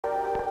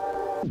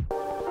A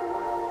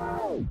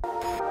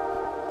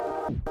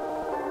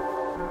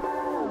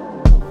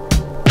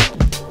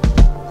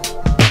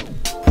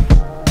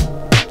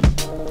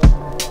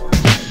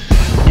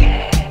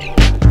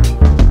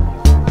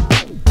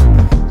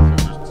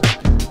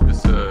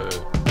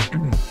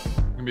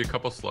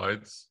couple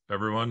slides,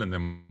 everyone, and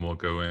then we'll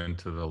go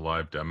into the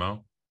live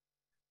demo.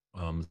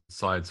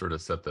 Slides sort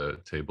of set the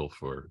table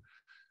for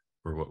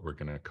what we're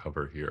going to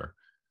cover here.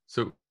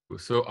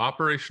 So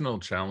operational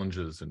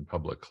challenges in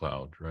public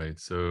cloud, right?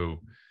 So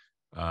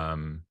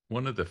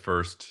one of the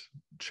first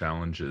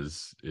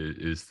challenges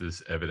is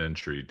this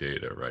evidentiary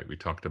data, right? We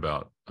talked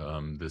about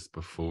this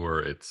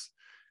before. It's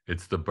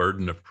the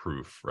burden of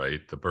proof,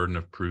 right? The burden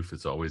of proof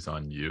is always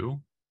on you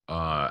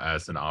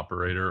as an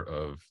operator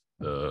of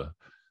the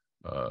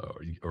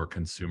or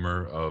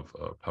consumer of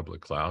public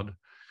cloud,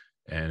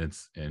 and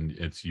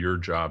it's your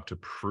job to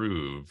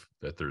prove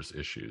that there's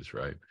issues,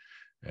 right?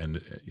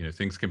 And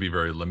things can be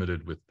very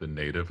limited with the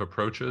native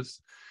approaches,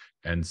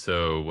 and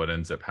so what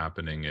ends up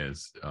happening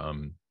is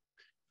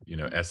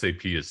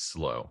SAP is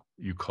slow.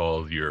 You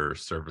call your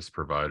service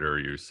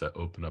provider,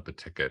 open up a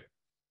ticket,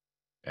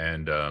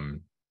 and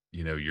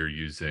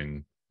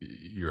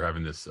you're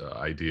having this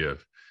idea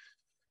of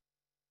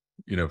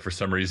for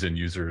some reason,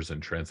 users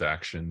and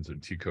transactions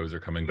and T-codes are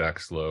coming back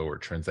slow, or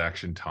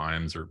transaction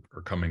times are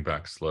coming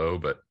back slow,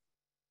 but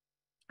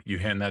you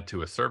hand that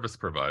to a service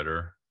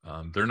provider,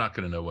 they're not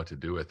going to know what to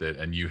do with it,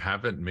 and you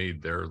haven't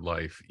made their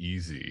life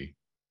easier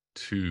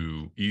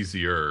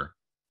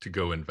to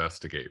go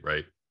investigate,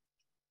 right?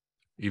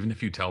 Even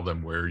if you tell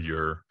them where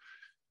your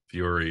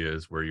Fiori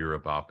is, where your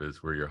ABAP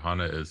is, where your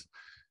HANA is,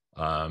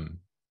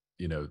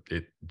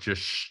 it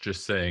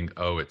just saying,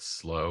 oh, it's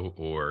slow,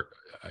 or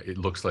it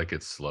looks like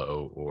it's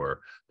slow,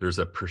 or there's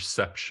a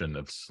perception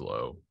of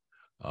slow,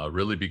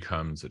 really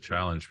becomes a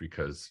challenge,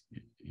 because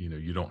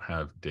you don't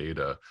have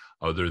data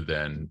other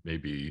than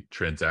maybe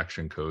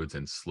transaction codes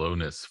and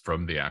slowness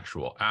from the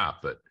actual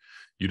app, but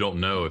you don't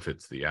know if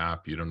it's the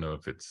app, you don't know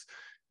if it's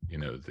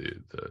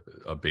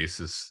a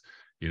basis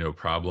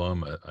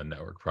problem, a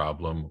network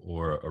problem,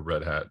 or a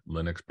Red Hat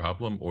Linux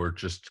problem, or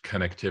just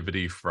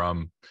connectivity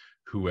from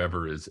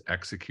whoever is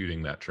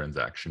executing that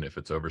transaction, if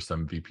it's over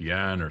some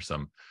VPN or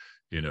some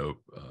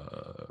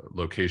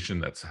location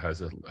that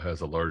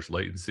has a large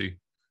latency.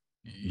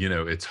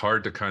 It's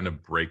hard to kind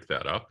of break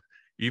that up,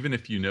 even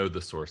if you know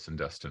the source and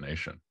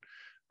destination,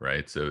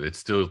 right? So it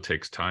still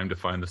takes time to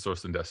find the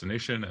source and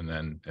destination, and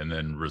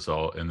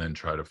then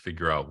try to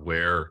figure out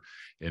where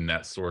in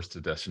that source to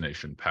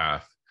destination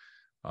path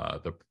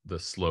the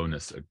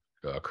slowness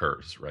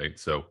occurs, right?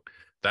 So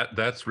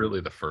that's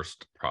really the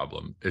first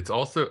problem. It's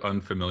also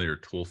unfamiliar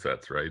tool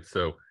sets, right?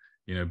 So,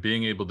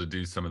 being able to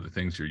do some of the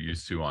things you're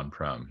used to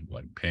on-prem,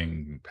 like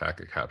ping,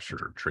 packet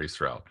capture,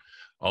 traceroute,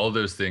 all of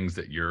those things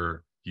that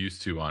you're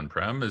used to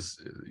on-prem is,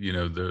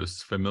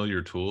 those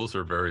familiar tools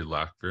are very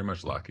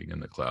much lacking in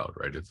the cloud,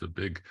 right? It's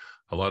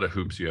a lot of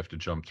hoops you have to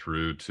jump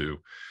through to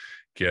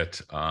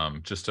get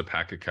just a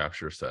packet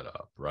capture set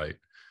up, right?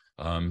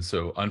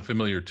 So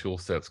unfamiliar tool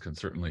sets can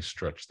certainly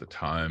stretch the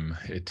time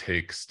it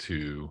takes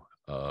to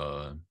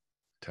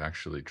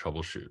actually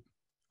troubleshoot.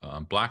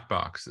 Black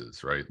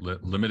boxes, right?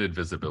 Limited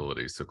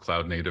visibility. So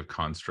cloud native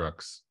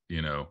constructs,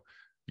 you're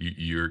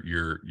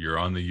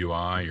on the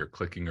UI, you're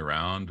clicking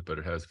around, but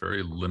it has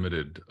very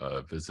limited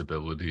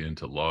visibility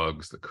into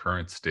logs, the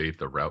current state,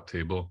 the route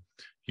table.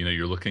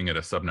 You're looking at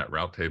a subnet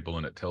route table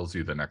and it tells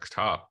you the next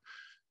hop,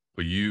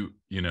 but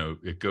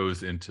it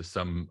goes into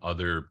some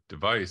other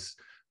device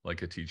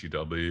like a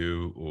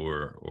TGW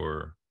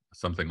or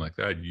something like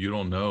that. You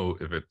don't know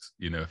if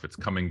it's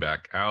coming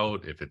back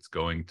out, if it's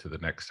going to the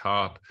next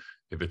hop,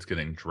 if it's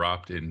getting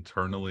dropped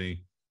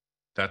internally.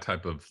 That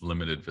type of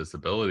limited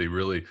visibility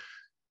really,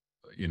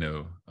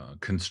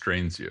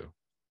 constrains you.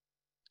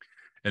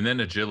 And then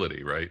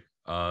agility, right?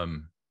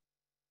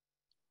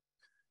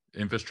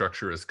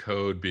 Infrastructure as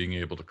code, being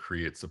able to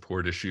create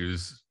support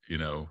issues,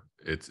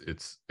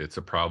 it's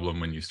a problem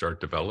when you start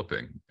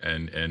developing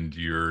and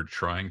you're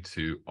trying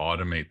to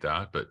automate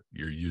that, but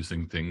you're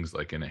using things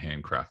like in a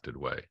handcrafted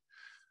way.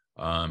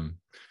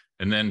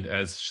 And then,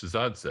 as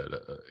Shazad said,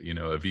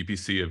 a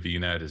VPC, a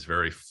VNet is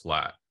very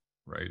flat,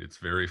 right? It's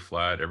very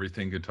flat.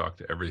 Everything can talk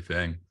to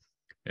everything,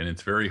 and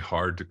it's very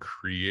hard to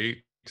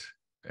create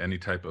any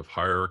type of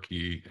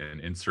hierarchy and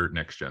insert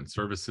next-gen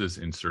services,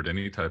 insert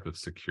any type of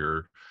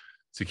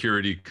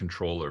security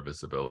control or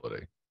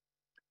visibility.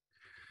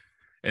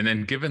 And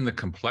then, given the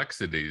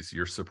complexities,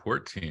 your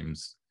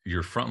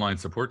frontline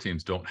support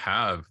teams don't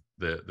have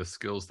the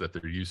skills that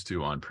they're used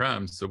to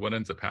on-prem. So what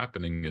ends up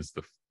happening is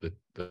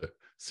the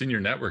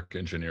senior network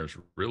engineers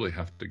really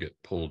have to get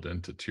pulled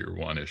into tier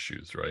 1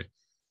 issues, right?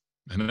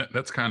 And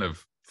that's kind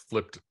of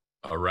flipped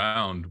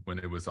around when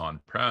it was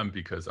on-prem,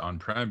 because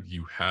on-prem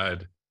you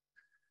had,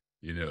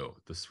 the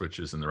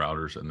switches and the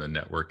routers and the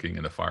networking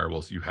and the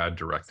firewalls, you had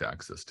direct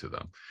access to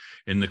them.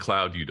 In the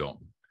cloud, you don't.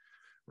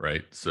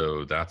 Right.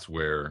 So that's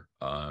where,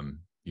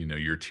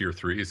 your tier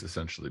 3s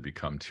essentially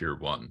become tier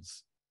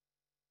 1s.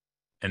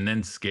 And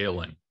then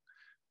scaling.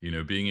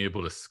 Being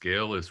able to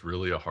scale is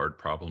really a hard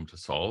problem to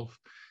solve.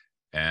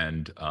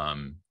 And,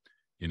 and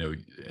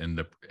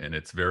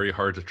it's very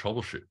hard to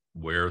troubleshoot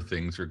where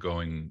things are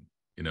going,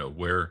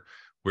 where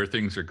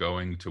things are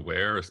going to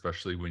where,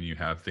 especially when you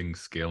have things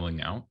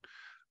scaling out.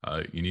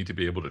 You need to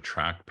be able to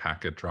track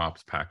packet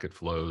drops, packet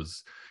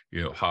flows,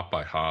 hop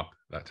by hop,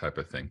 that type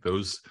of thing.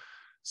 Those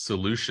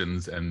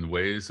solutions and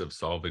ways of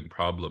solving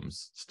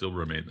problems still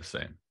remain the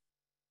same.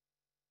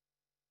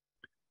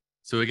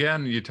 So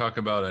again, you talk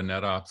about a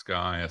NetOps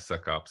guy, a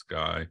SecOps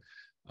guy.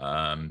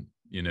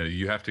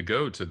 You have to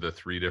go to the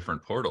 3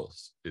 different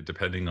portals,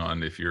 depending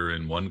on if you're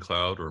in one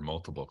cloud or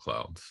multiple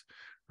clouds,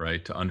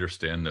 right, to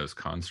understand those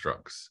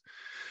constructs.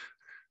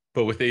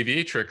 But with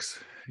Aviatrix,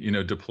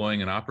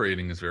 deploying and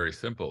operating is very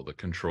simple. The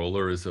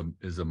controller is a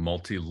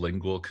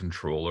multilingual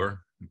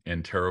controller,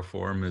 and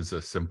Terraform is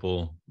a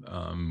simple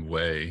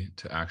way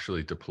to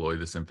actually deploy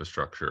this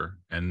infrastructure.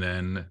 And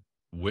then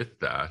with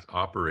that,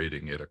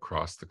 operating it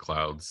across the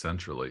cloud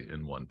centrally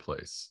in one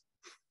place.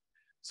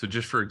 So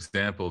just for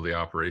example, the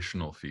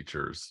operational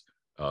features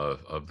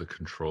of the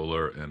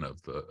controller and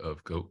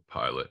of Goat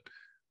Pilot,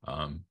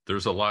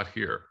 there's a lot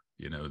here.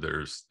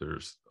 There's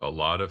a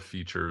lot of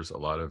features, a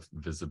lot of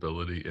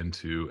visibility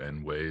into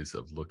and ways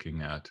of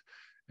looking at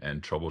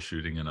and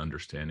troubleshooting and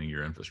understanding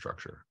your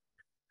infrastructure,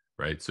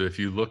 right? So if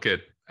you look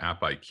at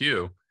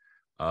AppIQ,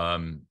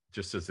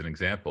 just as an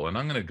example, and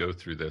I'm going to go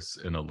through this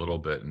in a little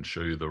bit and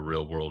show you the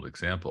real world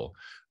example,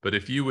 but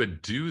if you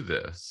would do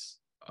this,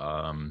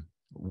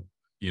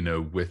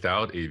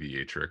 without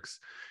Aviatrix,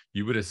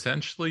 you would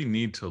essentially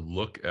need to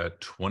look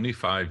at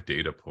 25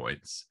 data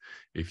points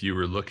if you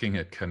were looking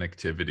at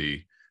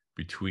connectivity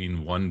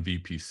between one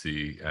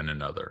VPC and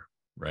another,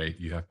 right?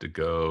 You have to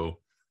go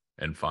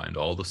and find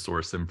all the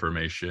source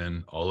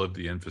information, all of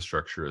the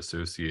infrastructure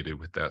associated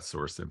with that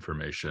source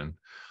information,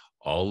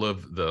 all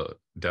of the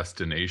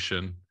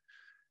destination,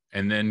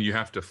 and then you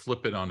have to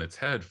flip it on its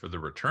head for the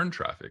return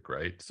traffic,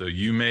 right? So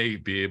you may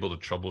be able to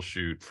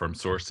troubleshoot from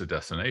source to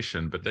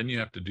destination, but then you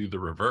have to do the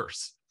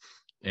reverse.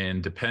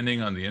 And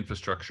depending on the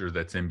infrastructure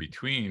that's in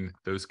between,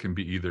 those can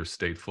be either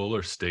stateful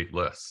or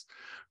stateless,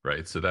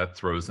 right? So that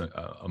throws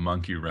a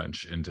monkey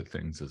wrench into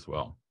things as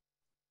well.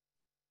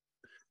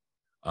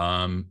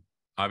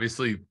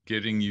 Obviously,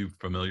 getting you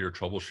familiar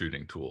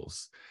troubleshooting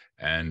tools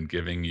and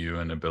giving you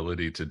an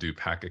ability to do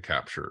packet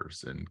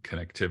captures and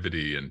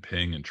connectivity and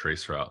ping and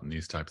traceroute and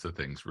these types of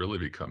things really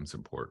becomes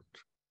important.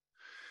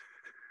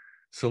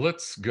 So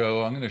let's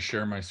go. I'm going to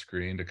share my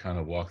screen to kind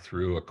of walk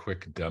through a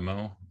quick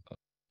demo.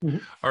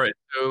 All right.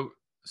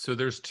 So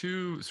there's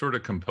 2 sort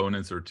of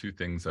components or 2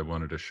 things I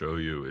wanted to show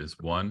you. Is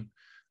one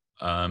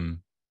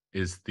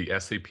is the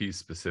SAP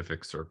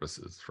specific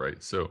services,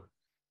 right? So,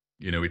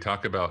 we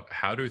talk about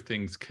how do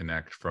things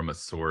connect from a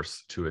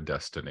source to a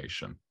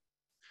destination.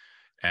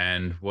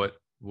 And what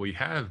we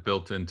have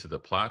built into the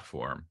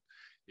platform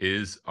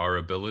is our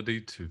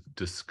ability to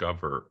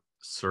discover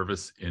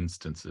service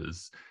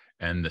instances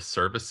and the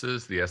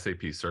services, the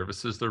SAP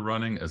services they're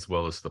running, as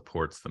well as the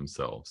ports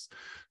themselves.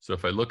 So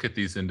if I look at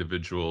these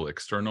individual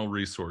external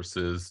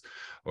resources,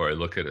 or I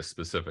look at a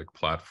specific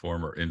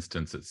platform or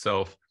instance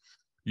itself,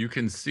 you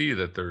can see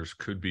that there's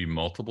could be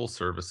multiple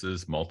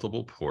services,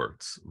 multiple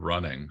ports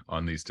running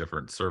on these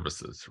different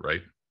services,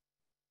 right?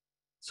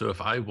 So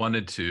if I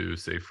wanted to,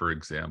 say, for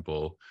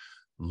example,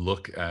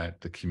 look at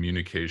the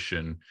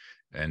communication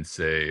and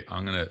say,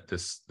 I'm going to,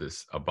 this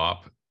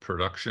ABAP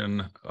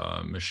production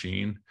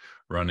machine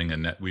running a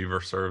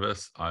NetWeaver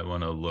service, I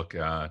want to look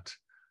at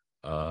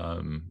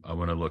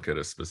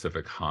a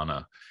specific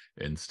HANA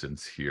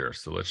instance here.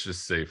 So let's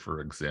just say,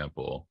 for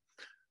example,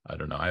 I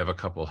don't know, I have a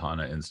couple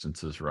HANA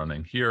instances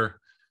running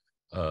here.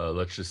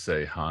 Let's just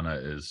say HANA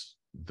is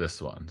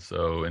this one.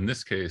 So in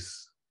this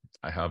case,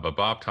 I have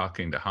ABAP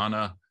talking to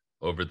HANA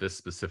over this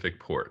specific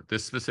port.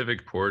 This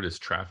specific port is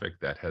traffic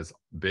that has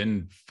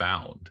been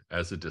found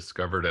as a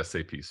discovered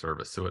SAP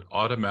service. So it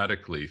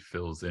automatically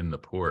fills in the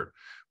port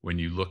when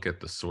you look at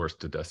the source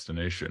to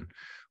destination,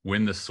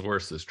 when the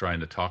source is trying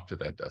to talk to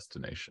that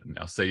destination.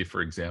 Now, say,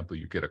 for example,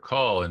 you get a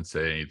call and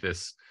say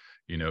this,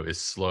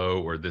 is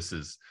slow, or this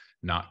is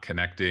not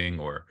connecting,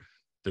 or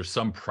there's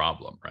some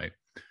problem, right?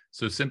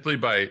 So simply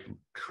by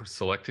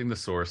selecting the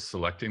source,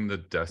 selecting the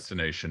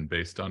destination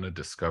based on a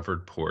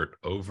discovered port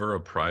over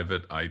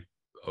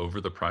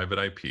the private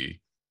IP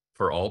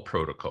for all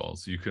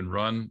protocols, you can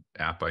run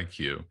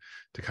AppIQ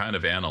to kind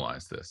of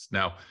analyze this.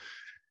 Now,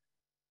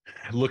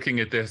 looking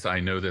at this, I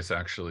know this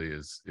actually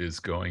is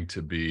going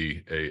to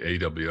be a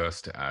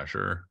AWS to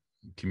Azure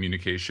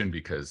communication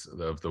because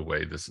of the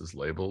way this is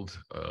labeled.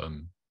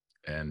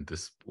 And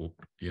this,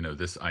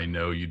 this, I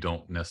know you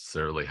don't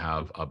necessarily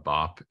have a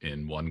BOP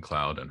in one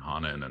cloud and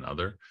HANA in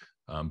another,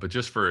 but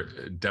just for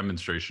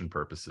demonstration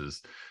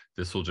purposes,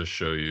 this will just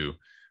show you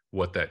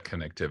what that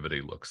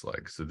connectivity looks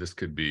like. So this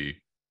could be,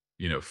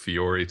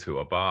 Fiori to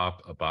a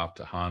BOP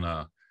to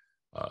HANA,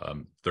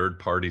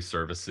 third-party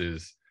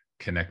services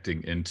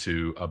connecting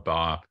into a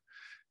BOP,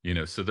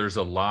 so there's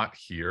a lot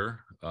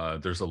here.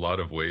 There's a lot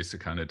of ways to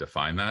kind of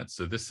define that.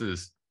 So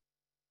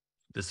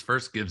this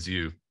first gives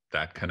you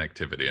that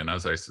connectivity. And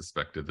as I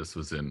suspected, this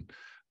was in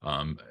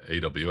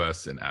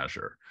AWS and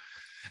Azure.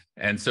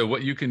 And so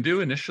what you can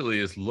do initially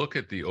is look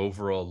at the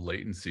overall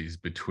latencies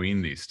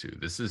between these two.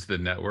 This is the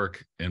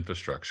network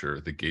infrastructure,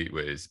 the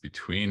gateways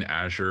between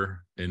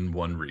Azure in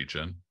one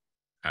region,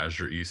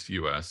 Azure East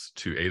US,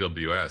 to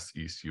AWS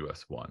East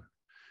US 1,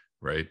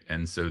 right?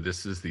 And so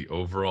this is the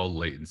overall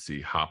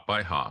latency hop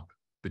by hop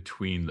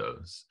between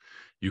those.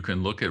 You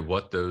can look at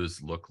what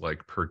those look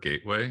like per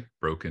gateway,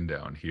 broken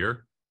down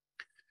here.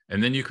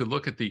 And then you could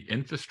look at the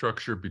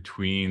infrastructure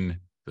between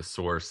the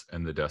source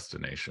and the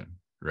destination,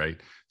 right?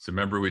 So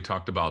remember we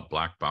talked about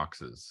black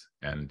boxes,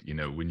 and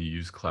when you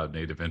use cloud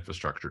native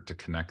infrastructure to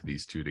connect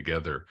these two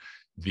together,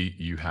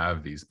 you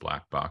have these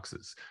black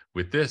boxes.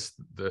 With this,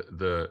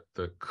 the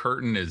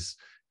curtain is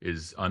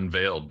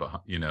unveiled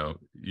behind,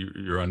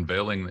 you're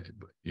unveiling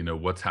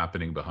what's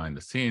happening behind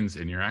the scenes,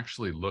 and you're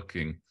actually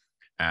looking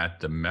at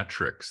the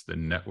metrics, the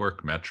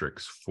network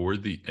metrics for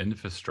the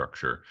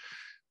infrastructure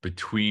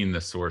between the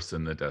source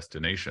and the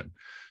destination.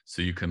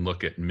 So you can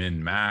look at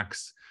min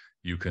max,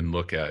 you can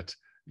look at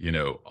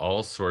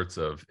all sorts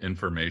of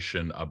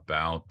information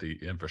about the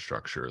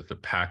infrastructure, the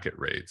packet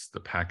rates, the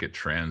packet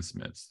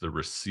transmits, the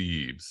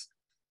receives.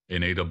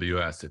 In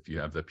AWS, if you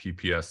have the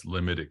PPS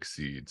limit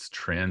exceeds,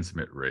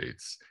 transmit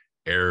rates,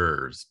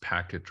 errors,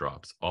 packet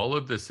drops, all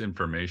of this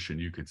information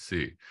you could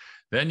see.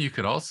 Then you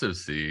can also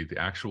see the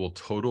actual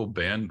total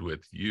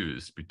bandwidth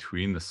used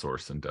between the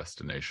source and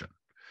destination,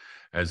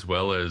 as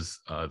well as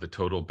the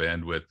total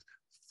bandwidth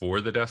for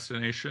the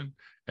destination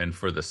and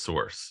for the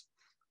source.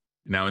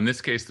 Now, in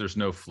this case, there's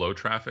no flow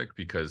traffic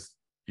because,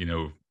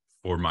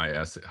 for my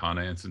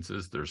HANA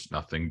instances, there's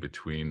nothing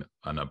between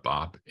an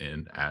ABAP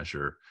in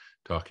Azure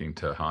talking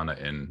to HANA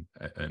in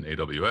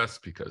AWS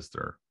because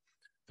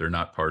they're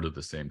not part of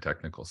the same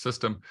technical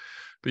system.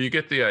 But you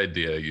get the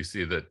idea. You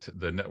see that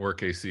the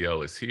network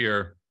ACL is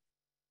here.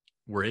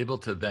 We're able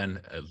to then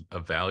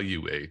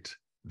evaluate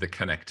the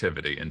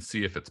connectivity and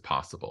see if it's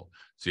possible.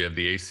 So you have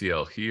the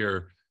ACL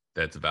here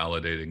that's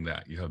validating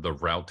that. You have the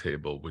route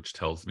table, which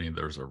tells me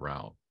there's a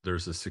route.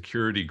 There's a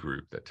security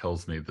group that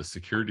tells me the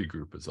security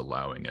group is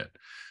allowing it.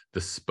 The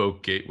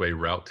spoke gateway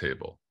route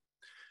table.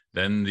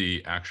 Then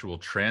the actual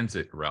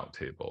transit route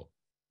table.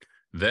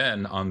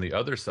 Then on the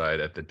other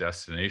side at the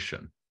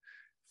destination,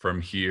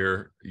 from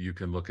here, you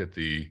can look at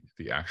the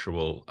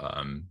actual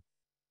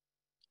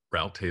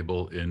route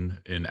table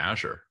in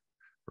Azure,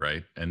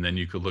 right? And then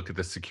you could look at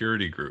the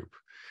security group,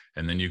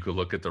 and then you could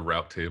look at the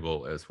route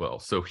table as well.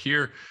 So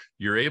here,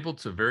 you're able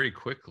to very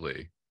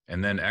quickly,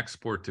 and then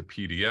export to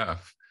PDF,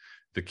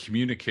 the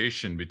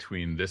communication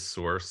between this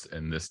source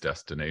and this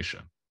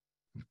destination,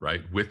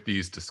 right? With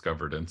these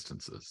discovered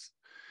instances.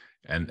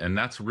 And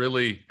that's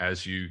really,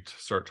 as you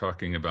start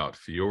talking about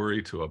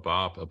Fiori to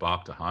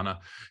ABAP to HANA,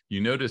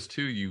 you notice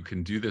too, you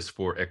can do this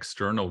for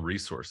external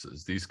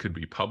resources. These could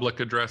be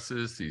public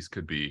addresses. These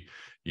could be,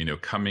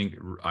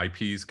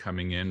 IPs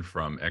coming in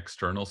from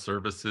external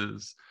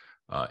services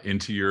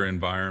into your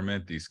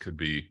environment. These could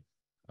be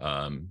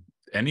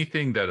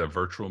anything that a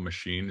virtual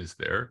machine is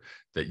there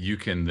that you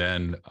can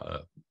then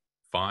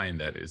find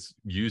that is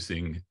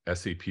using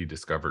SAP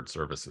discovered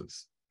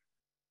services.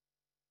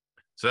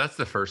 So that's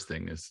the first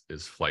thing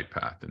is flight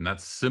path. And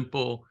that's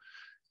simple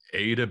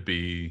A to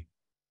B.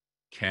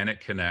 Can it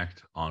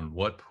connect on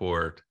what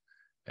port?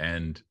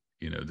 And,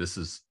 this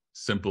is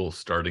simple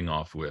starting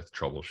off with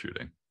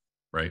troubleshooting,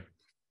 right?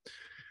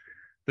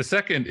 The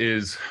second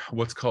is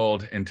what's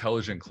called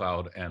intelligent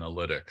cloud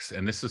analytics.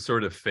 And this is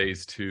sort of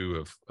phase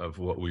two of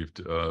what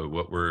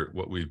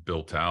we've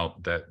built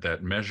out that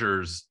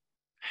measures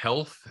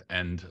health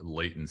and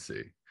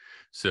latency.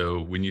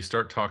 So when you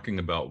start talking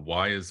about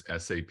why is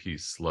SAP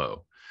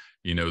slow,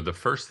 the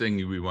first thing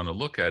we want to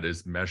look at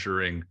is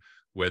measuring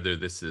whether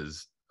this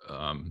is,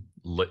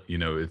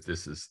 if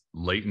this is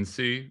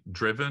latency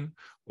driven,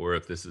 or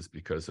if this is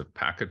because of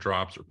packet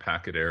drops or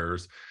packet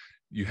errors.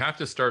 You have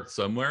to start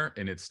somewhere,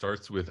 and it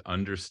starts with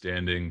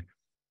understanding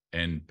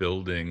and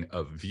building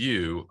a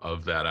view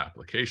of that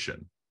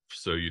application.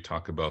 So you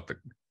talk about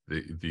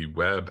the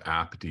web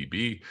app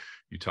DB,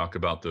 you talk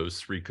about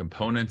those three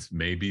components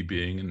maybe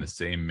being in the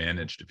same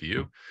managed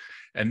view.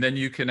 And then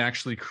you can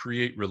actually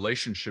create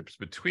relationships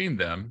between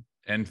them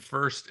and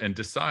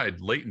decide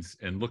latency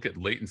and look at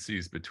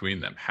latencies between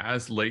them.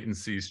 Has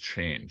latencies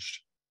changed?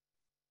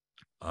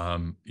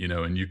 And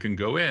you can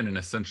go in and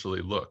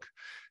essentially look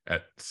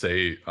at,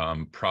 say,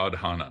 Prod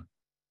HANA.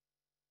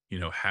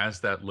 Has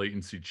that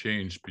latency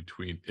changed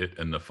between it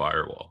and the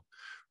firewall,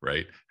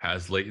 right?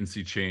 Has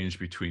latency changed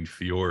between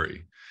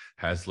Fiori?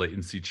 Has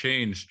latency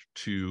changed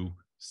to,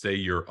 say,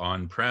 your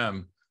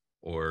on-prem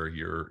or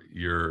your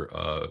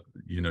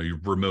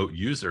remote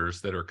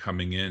users that are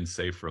coming in,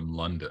 say, from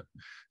London?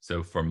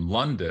 So from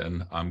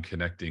London, I'm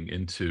connecting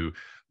into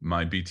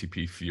my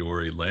BTP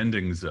Fiori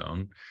landing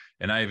zone,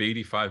 and I have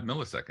 85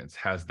 milliseconds.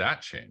 Has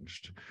that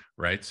changed,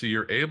 right? So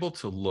you're able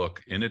to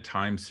look in a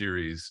time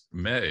series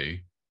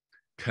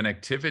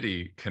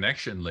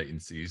connection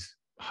latencies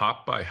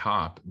hop by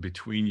hop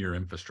between your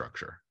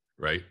infrastructure,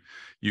 right?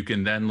 You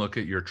can then look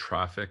at your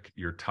traffic,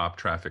 your top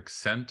traffic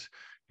sent,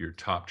 your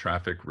top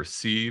traffic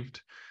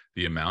received,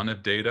 the amount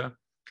of data,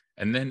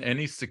 and then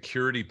any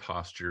security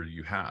posture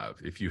you have.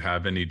 If you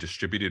have any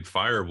distributed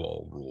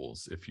firewall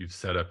rules, if you've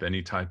set up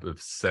any type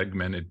of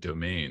segmented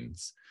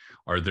domains,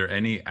 are there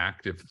any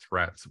active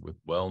threats with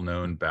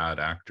well-known bad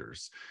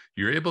actors?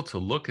 You're able to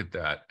look at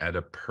that at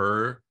a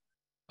per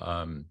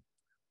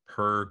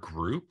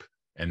group,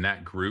 and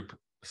that group,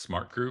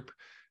 smart group,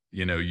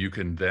 you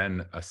can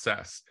then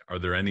assess, are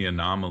there any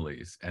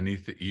anomalies, any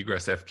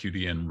egress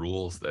FQDN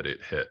rules that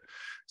it hit?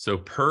 So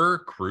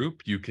per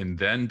group, you can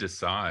then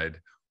decide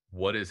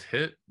what is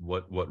hit,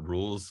 what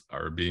rules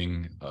are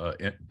being,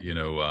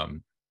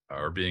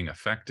 are being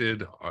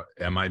affected,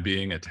 am I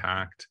being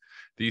attacked,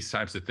 these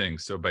types of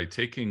things. So by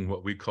taking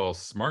what we call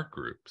smart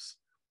groups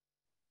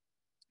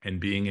and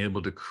being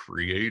able to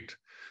create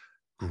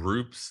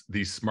groups,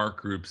 these smart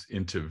groups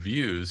into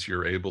views,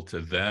 you're able to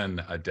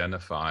then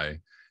identify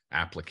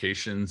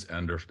applications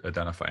and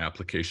identify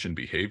application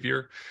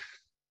behavior,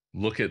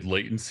 look at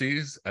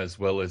latencies, as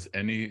well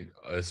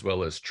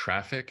as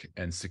traffic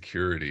and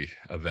security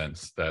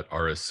events that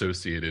are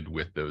associated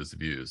with those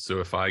views. So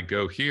if I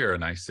go here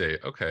and I say,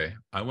 okay,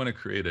 I want to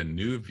create a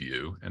new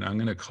view, and I'm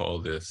going to call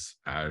this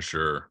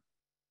Azure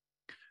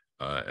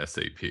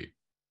SAP.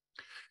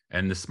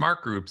 And the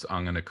smart groups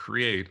I'm going to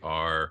create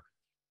are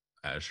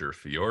Azure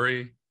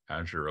Fiori,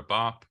 Azure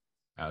ABAP,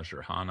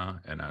 Azure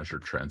HANA, and Azure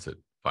Transit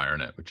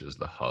FireNet, which is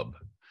the hub.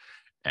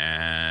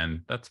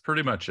 And that's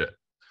pretty much it.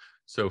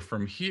 So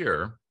from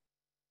here,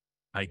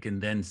 I can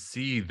then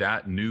see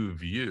that new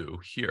view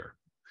here.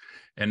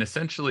 And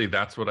essentially,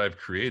 that's what I've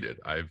created.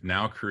 I've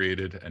now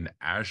created an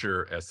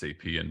Azure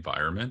SAP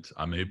environment.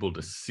 I'm able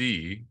to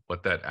see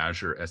what that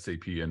Azure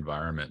SAP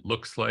environment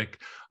looks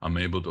like. I'm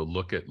able to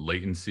look at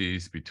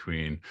latencies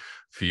between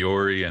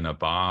Fiori and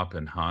ABAP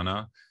and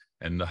HANA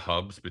and the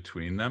hubs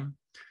between them,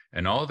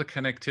 and all the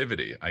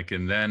connectivity. I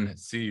can then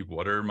see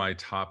what are my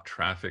top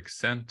traffic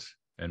sent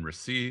and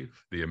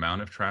receive, the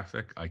amount of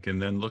traffic. I can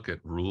then look at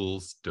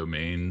rules,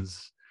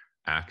 domains,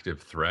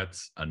 active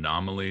threats,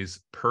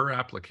 anomalies per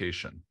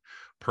application,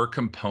 per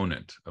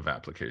component of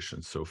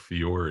application. So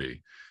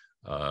Fiori,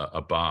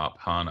 ABAP,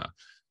 HANA.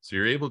 So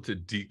you're able to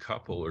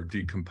decouple or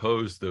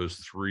decompose those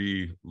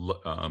three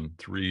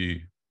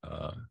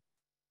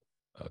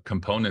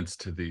components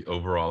to the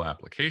overall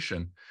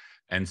application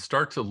and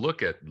start to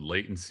look at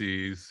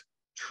latencies,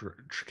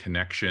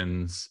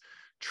 connections,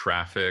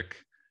 traffic.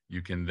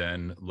 You can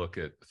then look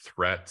at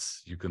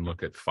threats. You can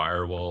look at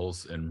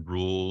firewalls and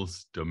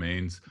rules,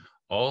 domains,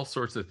 all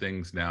sorts of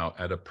things now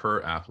at a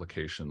per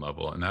application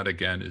level. And that,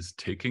 again, is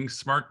taking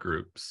smart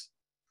groups.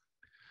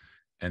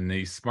 And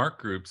these smart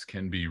groups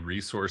can be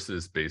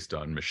resources based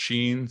on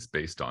machines,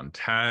 based on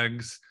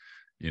tags.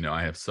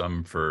 I have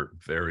some for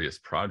various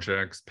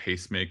projects,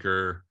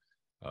 pacemaker,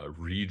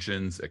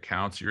 regions,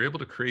 accounts. You're able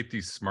to create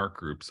these smart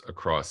groups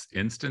across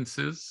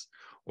instances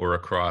or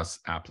across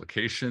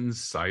applications,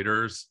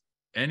 CIDRs,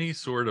 any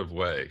sort of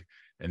way,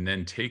 and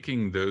then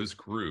taking those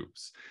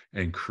groups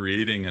and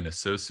creating an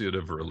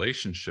associative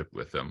relationship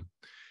with them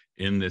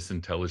in this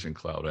intelligent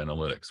cloud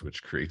analytics,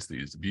 which creates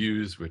these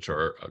views, which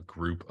are a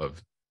group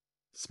of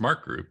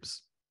smart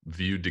groups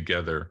viewed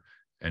together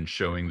and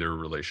showing their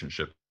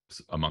relationships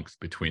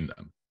between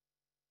them.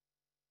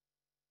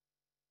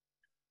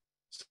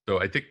 So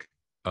I think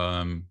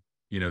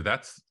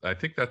I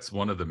think that's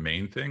one of the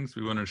main things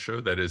we want to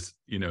show that is,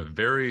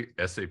 very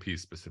SAP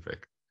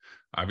specific.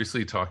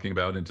 Obviously, talking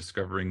about and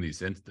discovering these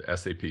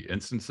SAP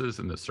instances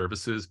and the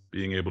services,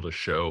 being able to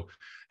show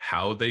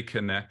how they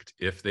connect,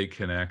 if they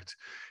connect,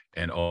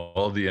 and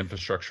all the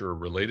infrastructure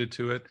related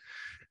to it.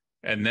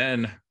 And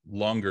then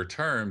longer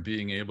term,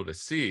 being able to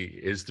see,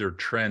 is there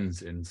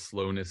trends in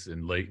slowness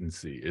and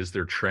latency? Is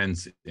there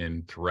trends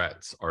in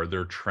threats? Are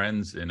there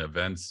trends in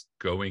events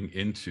going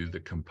into the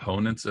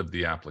components of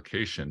the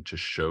application to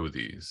show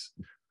these,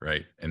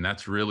 right? And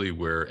that's really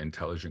where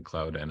intelligent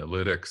cloud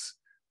analytics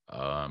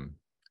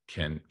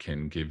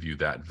can give you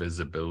that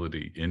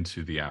visibility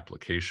into the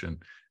application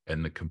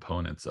and the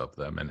components of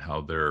them and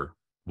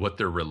what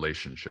their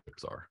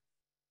relationships are.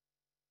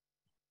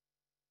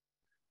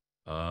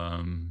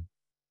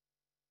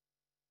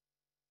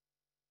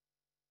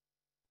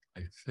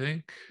 I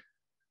think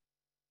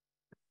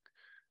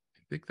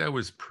that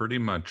was pretty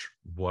much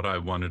what I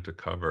wanted to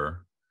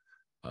cover.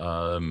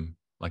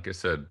 Like I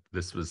said,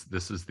 this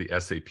is the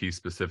SAP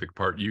specific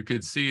part. You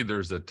could see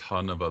there's a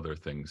ton of other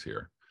things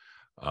here.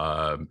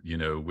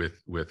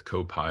 With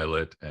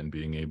Copilot and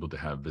being able to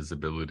have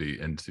visibility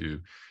into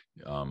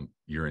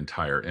your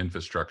entire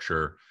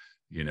infrastructure,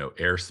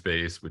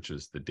 airspace, which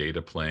is the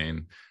data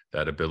plane,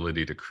 that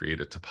ability to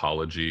create a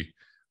topology,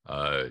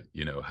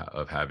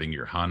 of having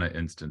your HANA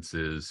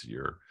instances,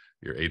 your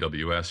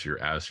AWS, your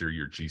Azure,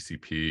 your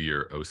GCP,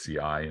 your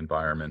OCI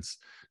environments.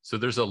 So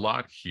there's a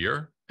lot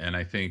here. And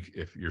I think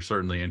if you're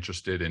certainly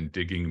interested in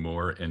digging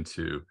more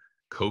into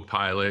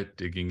Copilot,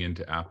 digging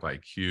into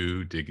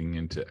AppIQ, digging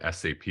into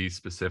SAP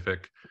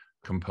specific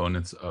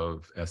components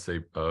of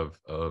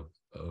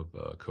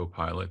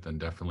Copilot, then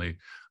definitely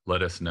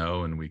let us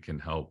know, and we can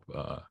help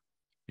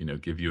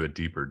give you a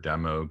deeper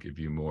demo, give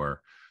you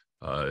more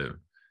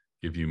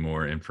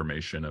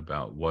information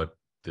about what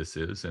this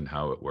is and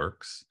how it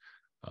works.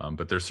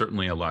 But there's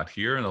certainly a lot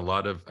here, and a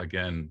lot of,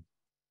 again,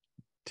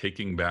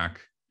 taking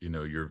back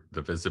the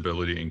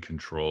visibility and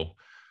control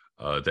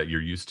that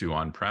you're used to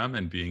on-prem,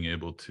 and being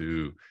able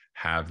to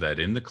have that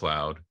in the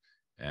cloud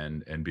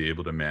and be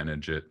able to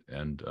manage it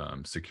and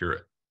secure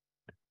it.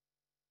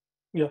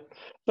 Yeah,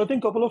 so I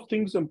think a couple of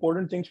things,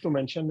 important things to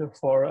mention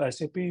for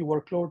SAP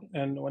workload,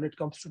 and when it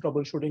comes to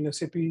troubleshooting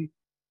SAP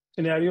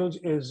scenarios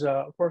is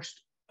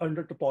first,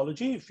 under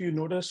topology. If you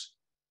notice,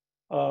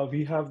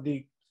 we have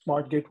the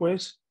smart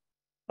gateways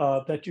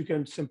that you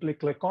can simply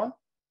click on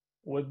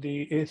with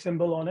the A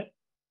symbol on it.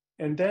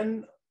 And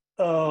then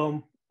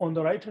on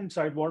the right-hand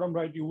side, bottom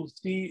right, you will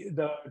see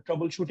the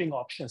troubleshooting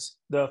options,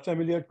 the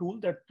familiar tool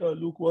that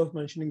Luke was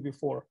mentioning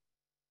before.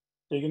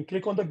 So you can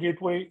click on the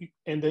gateway,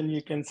 and then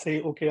you can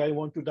say, okay, I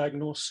want to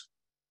diagnose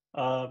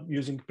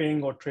using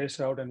ping or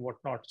traceroute and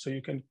whatnot. So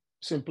you can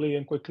simply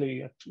and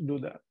quickly do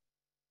that.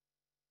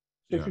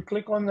 So if you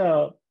click on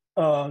the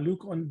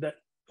Luke on the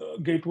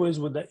gateways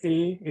with the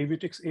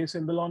Aviatrix A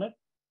symbol on it.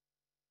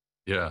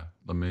 Yeah,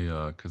 let me,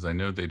 because I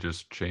know they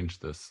just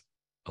changed this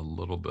a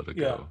little bit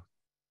ago. Yeah.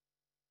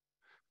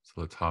 So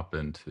let's hop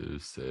into,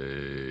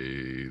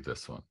 say,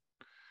 this one.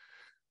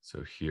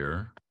 So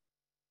here.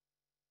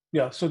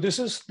 Yeah, so this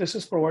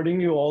is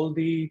providing you all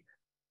the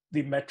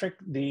metric,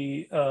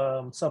 the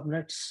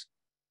subnets,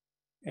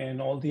 and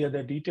all the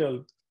other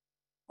detail.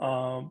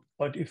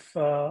 But if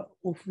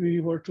we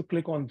were to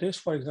click on this,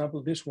 for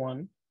example, this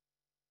one,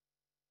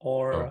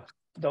 or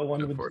the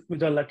one with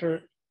the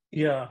letter,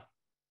 yeah,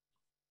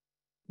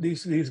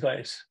 these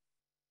guys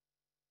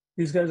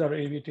are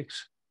Aviatrix.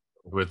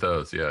 With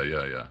those,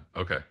 yeah.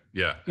 Okay,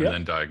 yeah, and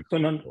then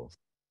diagnose.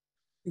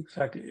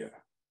 Exactly, yeah.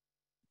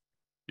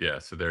 Yeah,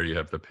 so there you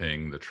have the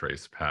ping, the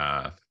trace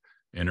path,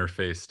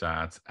 interface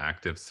stats,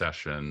 active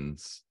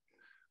sessions,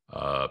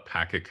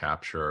 packet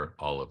capture,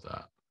 all of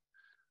that.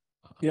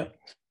 Yeah.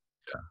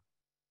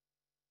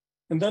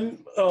 And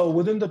then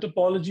within the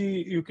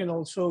topology, you can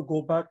also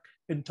go back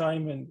in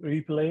time and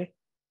replay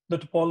the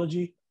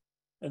topology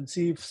and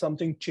see if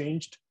something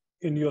changed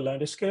in your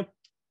landscape.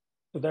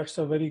 So that's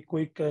a very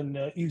quick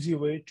and easy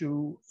way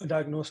to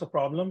diagnose a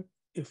problem.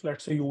 If,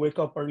 let's say, you wake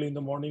up early in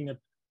the morning at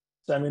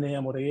 7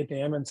 a.m. or 8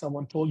 a.m. and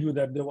someone told you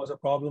that there was a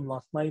problem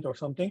last night or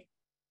something,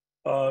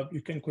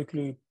 you can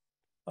quickly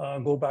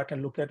go back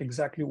and look at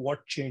exactly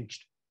what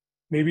changed.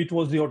 Maybe it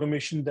was the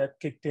automation that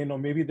kicked in, or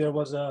maybe there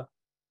was a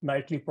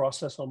nightly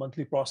process or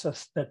monthly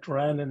process that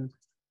ran and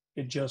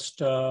it just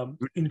had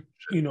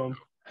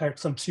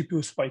some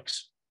CPU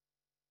spikes.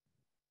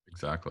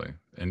 Exactly,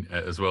 and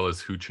as well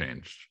as who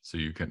changed. So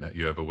you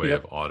have a way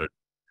of auditing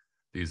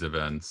these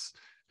events,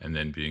 and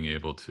then being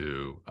able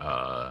to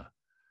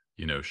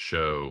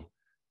show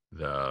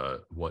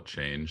what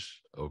changed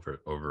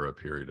over a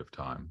period of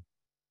time.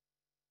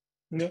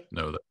 Yeah.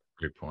 No, that's a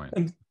great point.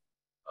 And,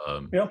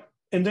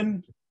 and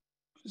then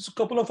there's a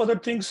couple of other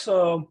things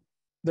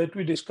that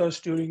we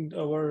discussed during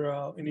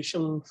our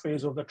initial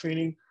phase of the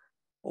training,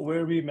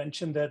 where we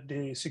mentioned that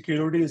the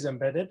security is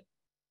embedded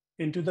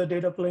into the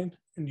data plane,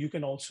 and you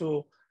can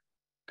also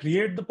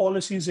create the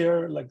policies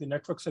here, like the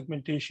network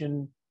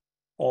segmentation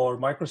or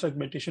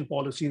micro-segmentation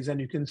policies, and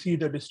you can see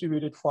the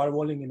distributed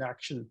firewalling in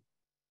action.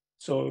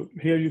 So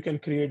here you can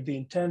create the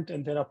intent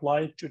and then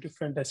apply it to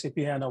different SAP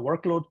HANA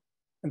workload,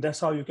 and that's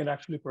how you can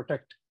actually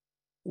protect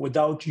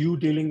without you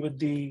dealing with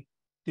the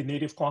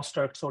native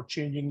constructs or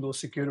changing those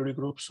security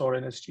groups or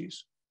NSGs.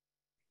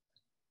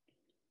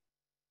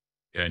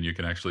 Yeah, and you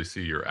can actually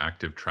see your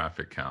active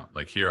traffic count.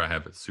 Like here, I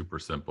have it super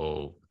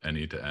simple,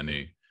 any to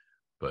any.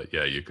 But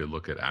yeah, you could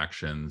look at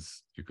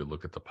actions. You could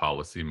look at the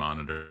policy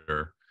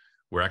monitor.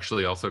 We're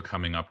actually also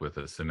coming up with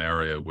a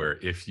scenario where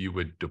if you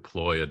would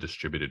deploy a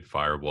distributed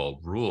firewall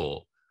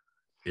rule,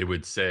 it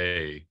would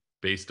say,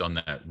 based on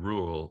that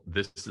rule,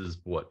 this is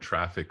what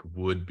traffic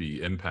would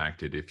be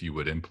impacted if you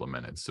would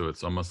implement it. So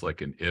it's almost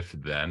like an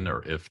if-then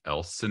or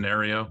if-else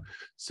scenario.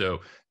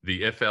 So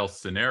the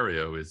if-else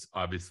scenario is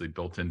obviously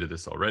built into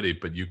this already,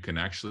 but you can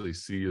actually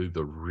see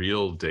the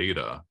real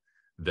data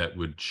that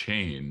would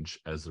change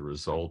as a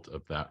result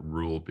of that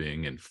rule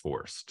being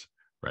enforced,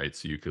 right?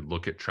 So you could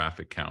look at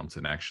traffic counts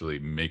and actually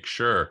make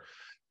sure,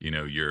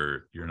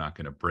 you're not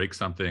going to break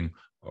something,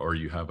 or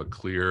you have a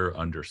clear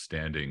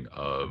understanding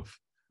of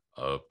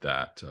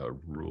that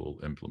rule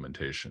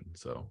implementation.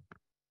 So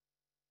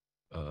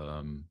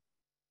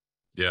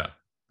yeah,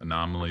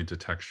 anomaly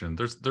detection.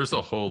 There's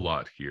a whole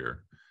lot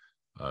here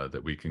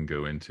that we can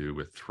go into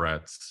with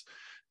threats.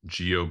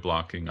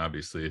 Geo-blocking,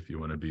 obviously, if you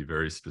want to be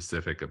very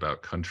specific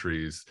about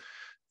countries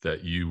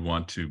that you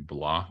want to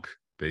block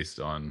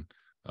based on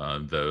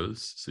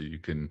those. So you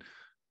can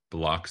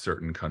block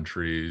certain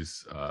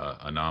countries.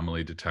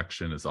 Anomaly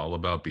detection is all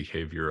about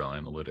behavioral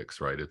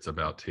analytics, right? It's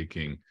about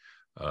taking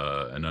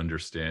an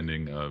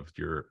understanding of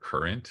your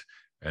current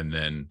and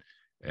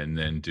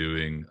then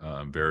doing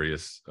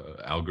various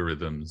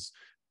algorithms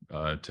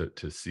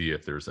to see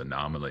if there's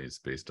anomalies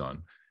based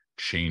on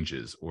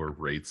changes or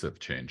rates of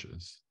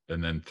changes.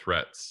 And then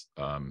threats.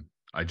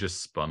 I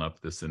just spun up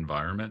this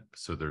environment,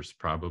 so there's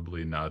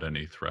probably not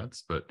any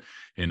threats, but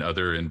in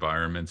other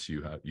environments,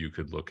 you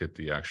could look at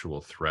the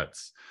actual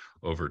threats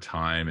over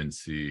time and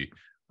see,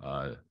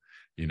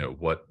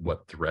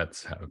 what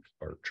threats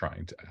are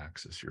trying to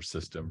access your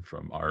system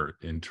from our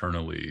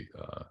internally,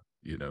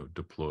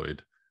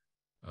 deployed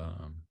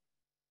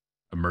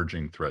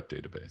emerging threat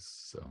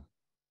database. So.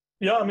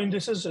 Yeah, I mean,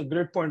 this is a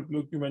great point,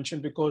 Luke, you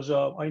mentioned, because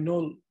I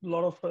know a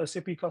lot of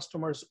SAP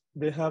customers,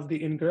 they have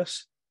the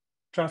ingress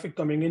traffic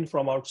coming in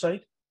from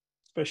outside,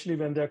 especially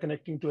when they're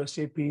connecting to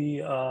SAP,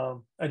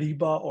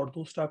 Ariba, or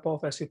those type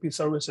of SAP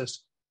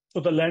services. So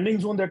the landing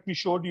zone that we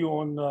showed you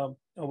on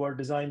our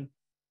design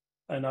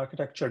and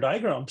architecture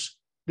diagrams,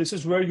 this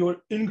is where your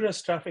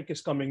ingress traffic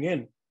is coming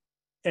in.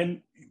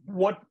 And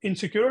in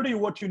security,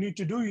 what you need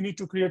to do, you need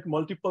to create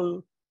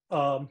multiple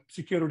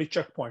security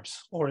checkpoints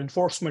or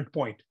enforcement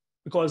point,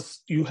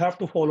 because you have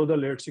to follow the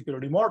layered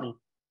security model.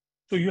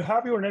 So you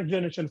have your next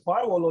generation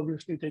firewall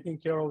obviously taking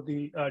care of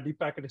the deep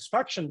packet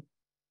inspection,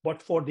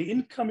 but for the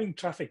incoming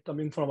traffic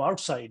coming from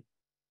outside,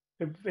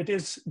 if it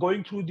is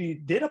going through the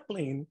data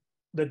plane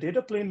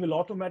will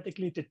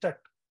automatically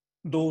detect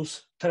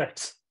those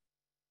threats.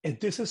 And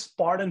this is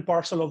part and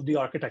parcel of the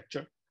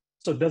architecture.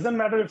 So it doesn't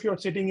matter if you're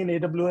sitting in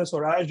AWS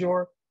or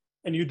Azure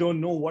and you don't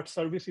know what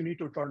service you need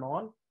to turn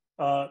on.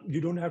 You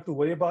don't have to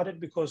worry about it,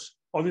 because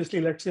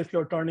obviously, let's say if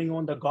you're turning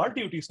on the guard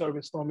duty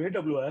service from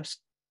AWS,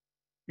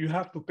 you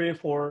have to pay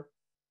for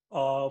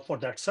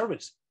that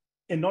service.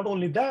 And not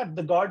only that,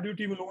 the guard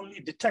duty will only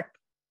detect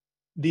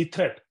the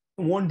threat,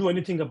 it won't do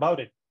anything about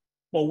it.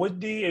 But with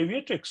the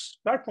Aviatrix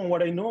platform,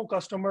 what I know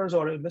customers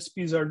or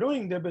MSPs are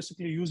doing, they're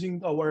basically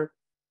using our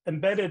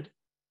embedded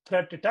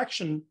threat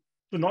detection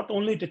to not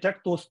only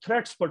detect those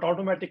threats, but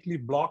automatically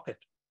block it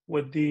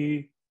with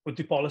the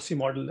policy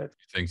model. That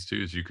things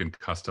too is you can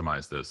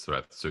customize those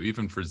threats. So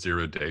even for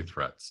 0-day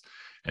threats,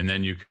 and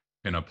then you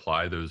can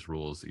apply those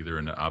rules either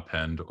in an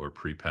append or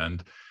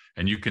prepend,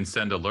 and you can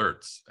send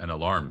alerts and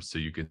alarms. So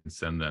you can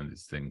send them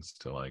these things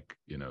to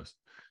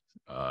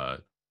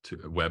to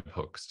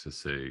webhooks to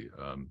say,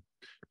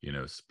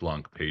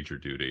 Splunk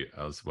PagerDuty,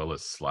 as well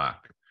as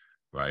Slack,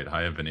 right?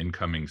 I have an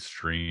incoming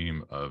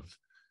stream of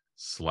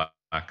Slack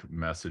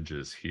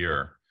messages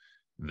here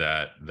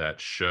that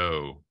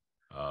show,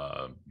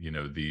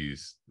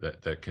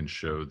 that can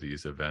show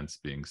these events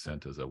being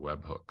sent as a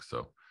webhook.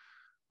 So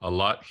a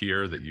lot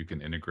here that you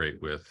can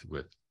integrate with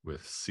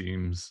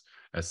SIEMs,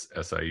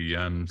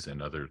 SIEMs,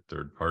 and other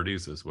third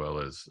parties, as well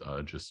as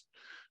just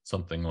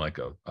something like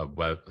a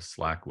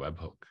Slack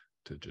webhook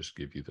to just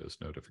give you those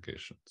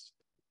notifications.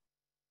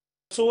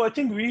 So I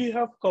think we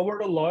have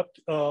covered a lot.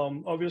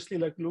 Obviously,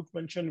 like Luke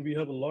mentioned, we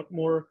have a lot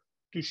more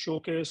to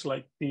showcase,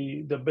 like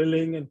the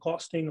billing and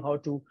costing, how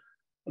to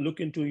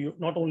look into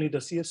not only the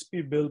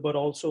CSP bill, but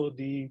also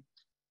the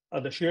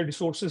shared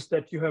resources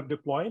that you have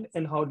deployed,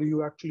 and how do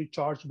you actually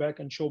charge back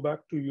and show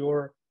back to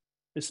your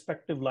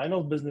respective line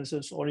of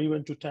businesses or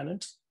even to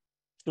tenants.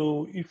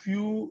 So if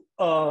you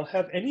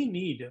have any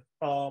need,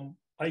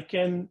 I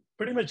can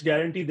pretty much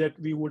guarantee that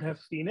we would have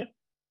seen it.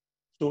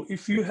 So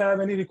if you have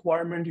any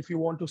requirement, if you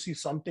want to see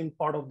something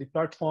part of the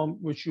platform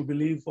which you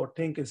believe or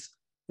think is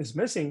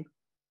missing,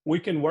 we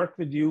can work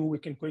with you. We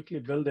can quickly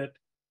build it,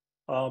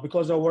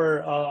 because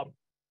our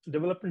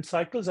development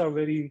cycles are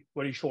very,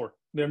 very short.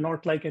 They're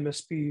not like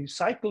MSP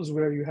cycles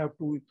where you have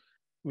to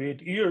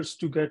wait years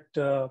to get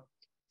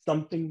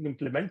something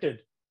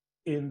implemented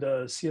in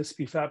the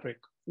CSP fabric.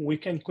 We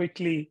can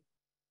quickly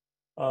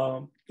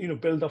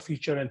build a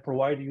feature and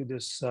provide you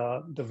this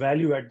the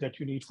value add that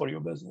you need for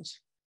your business.